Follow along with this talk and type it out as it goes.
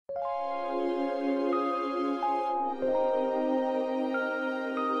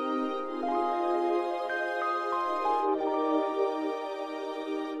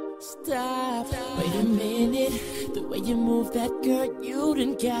you move that, girl, you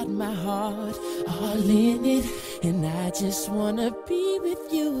done got my heart all in it. And I just wanna be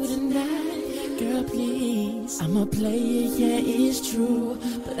with you tonight. Girl, please, I'm a player, yeah, it's true,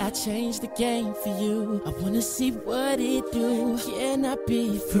 but I changed the game for you. I wanna see what it do. Can I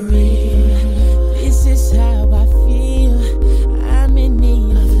be for real? This is how I feel. I'm in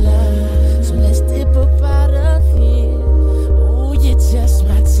need of love, so let's dip up out of here. Oh, you're just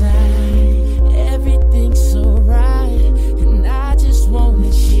my type. Everything's so right, and I just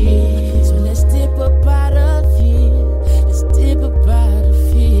wanna cheer. So let's dip up out of here. Let's dip up out of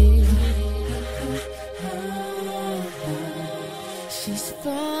here. She's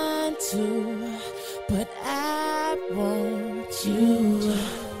fine too, but I want you.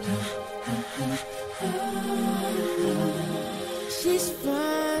 She's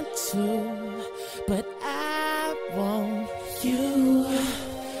fine too, but I want you.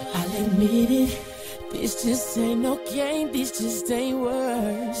 I'll admit it, this just ain't no game, this just ain't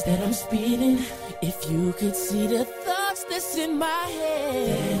words that I'm speeding. If you could see the thoughts that's in my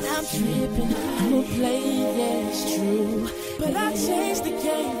head, I'm tripping, I'm a player, yeah, it's true, but I changed the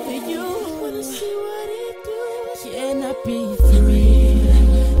game for you. Wanna see what it do? Can I be for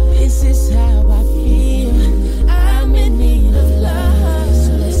real? This is how I feel. I'm in need of love,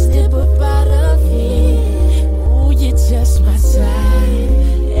 so let's step up out of here. Ooh, you're just my type.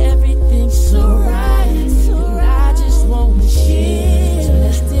 Everything's so right, so I just wanna share. So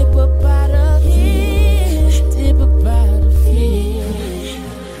let's dip up out of here. Let's dip up out of here.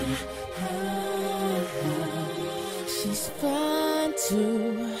 She's fine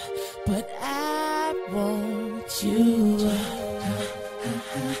too, but I want you.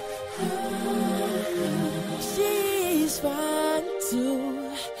 She's fine too,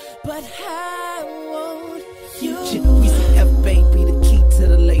 but I want you. F baby, the key to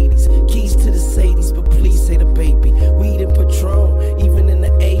the ladies, keys to the Sadies, but please say the baby. Weed and Patron, even in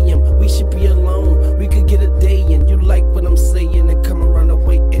the AM, we should be alone. We could get a day in. You like what I'm saying and come around the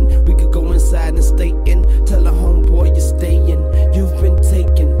waiting. We could go inside and stay in. Tell a homeboy you're staying. You've been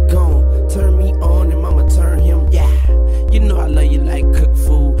taken, gone. Turn me on and mama turn him. Yeah, you know I love you like cook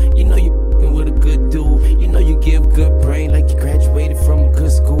food. You know you with a good dude. You know you give good brain like you graduated from a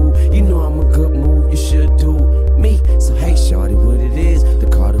good school. You know I'm a good move, you should do me. So hey shorty, what it is, the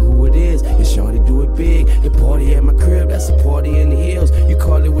Carter who it is. Yeah, shorty do it big, the party at my crib, that's a party in the hills. You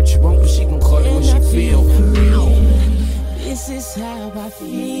call it what you want, but she gon' call it what she feel. This is how I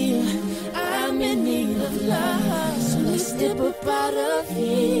feel. I'm in need of love, so let's step up out of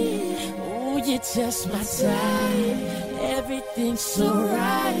here. Ooh, you're just my type. Everything's so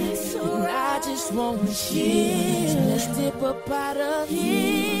right, so I just wanna share. So let's dip up out of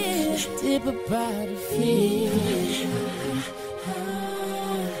here. Let's dip up out of here.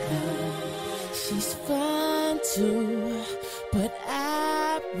 She's fine too, but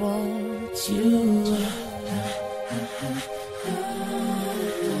I want you.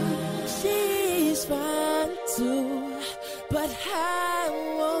 She's fine too, but I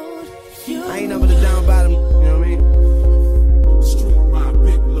want you. I ain't never the down bottom, you know what I mean?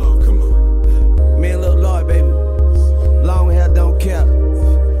 Me and LLoyd, baby. Long hair, don't care.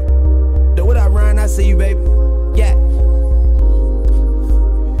 Though without Ryan, I see you, baby. Yeah.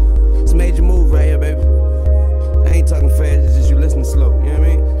 It's a major move right here, baby. I ain't talking fast, it's just you listening slow, you know what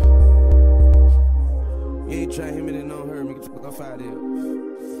I mean? You ain't trying to hit me, then don't hurt me. Get the fuck off out of here.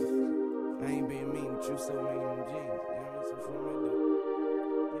 I ain't being mean, but you so mean to G's. You know what I mean? So what am I doing?